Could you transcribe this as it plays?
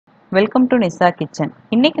Welcome to Nisha kitchen.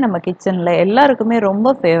 இன்னைக்கு நம்ம கிச்சனில் எல்லாருக்குமே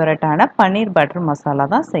ரொம்ப ஃபேவரட்டான பன்னீர் பட்டர் மசாலா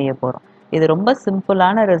தான் செய்ய போகிறோம். இது ரொம்ப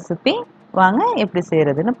சிம்பிளான ரெசிபி. வாங்க எப்படி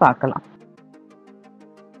செய்கிறதுன்னு பார்க்கலாம்.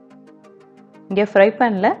 இங்கே ஃப்ரை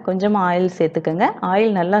பேனில் கொஞ்சமாக ஆயில் சேர்த்துக்கோங்க.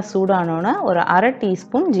 ஆயில் நல்லா சூடானோன்னே ஒரு அரை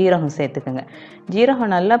டீஸ்பூன் ஜீரகம் சேர்த்துக்கோங்க.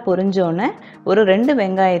 ஜீரகம் நல்லா பொரிஞ்சோன்னே ஒரு 2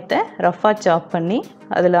 வெங்காயத்தை ரஃப்பாக சாப் பண்ணி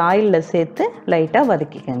அதில் ஆயிலில் சேர்த்து லைட்டாக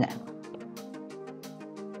வதக்கிக்கோங்க.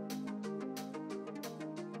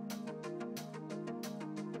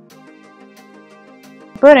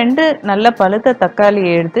 இப்போ 2 நல்ல பழுத்த தக்காளி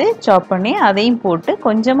எடுத்து சாப் பண்ணி அதையும் போட்டு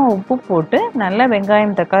கொஞ்சமாக உப்பு போட்டு நல்லா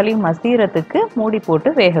வெங்காயம் தக்காளி மசீரத்துக்கு மூடி போட்டு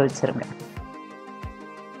வேக வச்சிருங்க.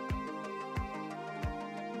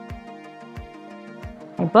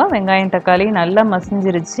 இப்போ வெங்காயம் தக்காளி நல்லா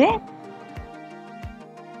மசிஞ்சிருச்சு.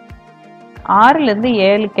 6லேருந்து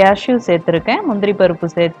 7 கேஷ்யூ சேர்த்துருக்கேன். முந்திரி பருப்பு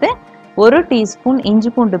சேர்த்து 1 டீஸ்பூன்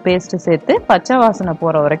இஞ்சி பூண்டு பேஸ்ட் சேர்த்து பச்சை வாசனை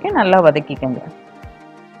போகிற வரைக்கும் நல்லா வதக்கிக்கங்க.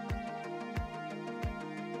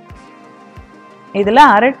 இதில்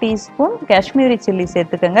அரை டீஸ்பூன் காஷ்மீரி சில்லி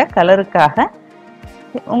சேர்த்துக்கோங்க கலருக்காக.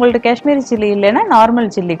 உங்கள்ட்ட காஷ்மீரி சில்லி இல்லைன்னா நார்மல்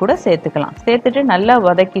சில்லி கூட சேர்த்துக்கலாம். சேர்த்துட்டு நல்லா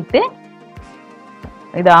வதக்கிட்டு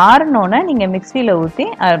இது ஆறினோன்னே நீங்கள்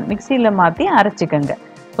மிக்சியில் மாற்றி அரைச்சிக்கோங்க.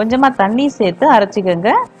 கொஞ்சமாக தண்ணி சேர்த்து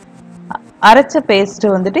அரைச்சிக்கோங்க. அரைச்ச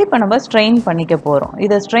பேஸ்ட்டு வந்துட்டு இப்போ நம்ம ஸ்ட்ரெயின் பண்ணிக்க போகிறோம்.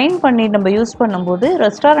 இதை ஸ்ட்ரெயின் பண்ணி நம்ம யூஸ் பண்ணும்போது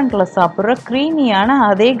ரெஸ்டாரண்ட்டில் சாப்பிட்ற க்ரீமியான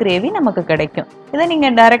அதே கிரேவி நமக்கு கிடைக்கும். இதை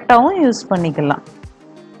நீங்கள் டைரெக்டாகவும் யூஸ் பண்ணிக்கலாம்.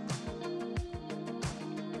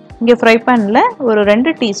 இங்கே ஃப்ரை பேனில் ஒரு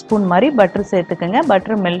 2 டீஸ்பூன் மாதிரி பட்டர் சேர்த்துக்கோங்க.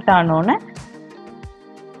 பட்டர் மெல்ட் ஆனோன்னு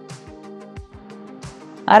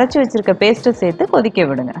அரைச்சி வச்சிருக்க பேஸ்ட்டை சேர்த்து கொதிக்க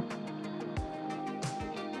விடுங்க.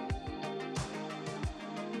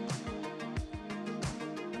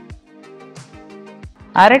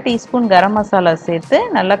 அரை டீஸ்பூன் கரம் மசாலா சேர்த்து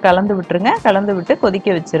நல்லா கலந்து விட்டுருங்க. கலந்து விட்டு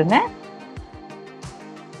கொதிக்க வச்சிருங்க.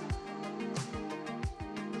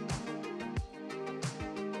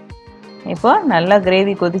 இப்போ நல்லா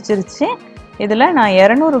கிரேவி கொதிச்சிருச்சு. இதில் நான்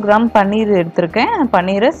 200 கிராம் பன்னீர் எடுத்திருக்கேன்.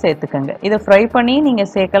 பன்னீரை சேர்த்துக்கோங்க. இதை ஃப்ரை பண்ணி நீங்கள்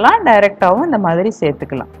சேர்க்கலாம், டைரெக்டாகவும் இந்த மாதிரி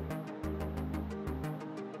சேர்த்துக்கலாம்.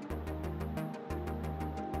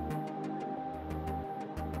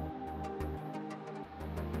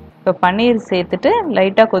 இப்போ பன்னீர் சேர்த்துட்டு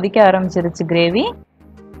லைட்டாக கொதிக்க ஆரம்பிச்சிருச்சு கிரேவி.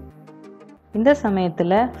 இந்த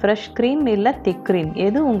சமயத்தில் ஃப்ரெஷ் க்ரீம் இல்லை திக் க்ரீம்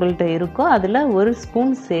எது உங்கள்கிட்ட இருக்கோ அதில் 1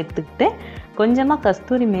 ஸ்பூன் சேர்த்துக்கிட்டு கொஞ்சமாக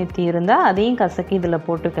கஸ்தூரி மேத்தி இருந்தால் அதையும் கசக்கி இதில்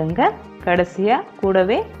போட்டுக்கோங்க. கடைசியாக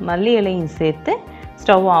கூடவே மல்லி இலையும் சேர்த்து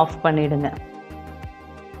ஸ்டவ் ஆஃப் பண்ணிவிடுங்க.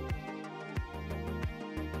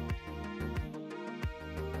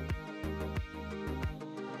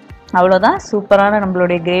 அவ்வளோதான், சூப்பரான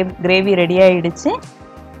நம்மளுடைய கிரேவி ரெடி ஆகிடுச்சு.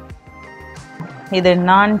 இது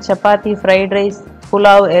நான், சப்பாத்தி, ஃப்ரைட் ரைஸ்,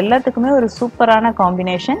 புலாவ் எல்லாத்துக்குமே ஒரு சூப்பரான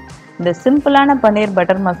காம்பினேஷன். இந்த சிம்பிளான பன்னீர்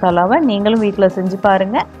பட்டர் மசாலாவை நீங்களும் வீட்டில் செஞ்சு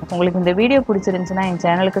பாருங்கள். உங்களுக்கு இந்த வீடியோ பிடிச்சிருந்துச்சுன்னா என்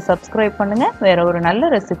சேனலுக்கு சப்ஸ்கிரைப் பண்ணுங்கள். வேறு ஒரு நல்ல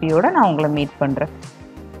ரெசிபியோடு நான் உங்களை மீட் பண்ணுறேன்.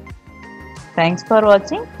 தேங்க்ஸ் ஃபார்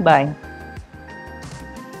வாட்சிங். பாய்.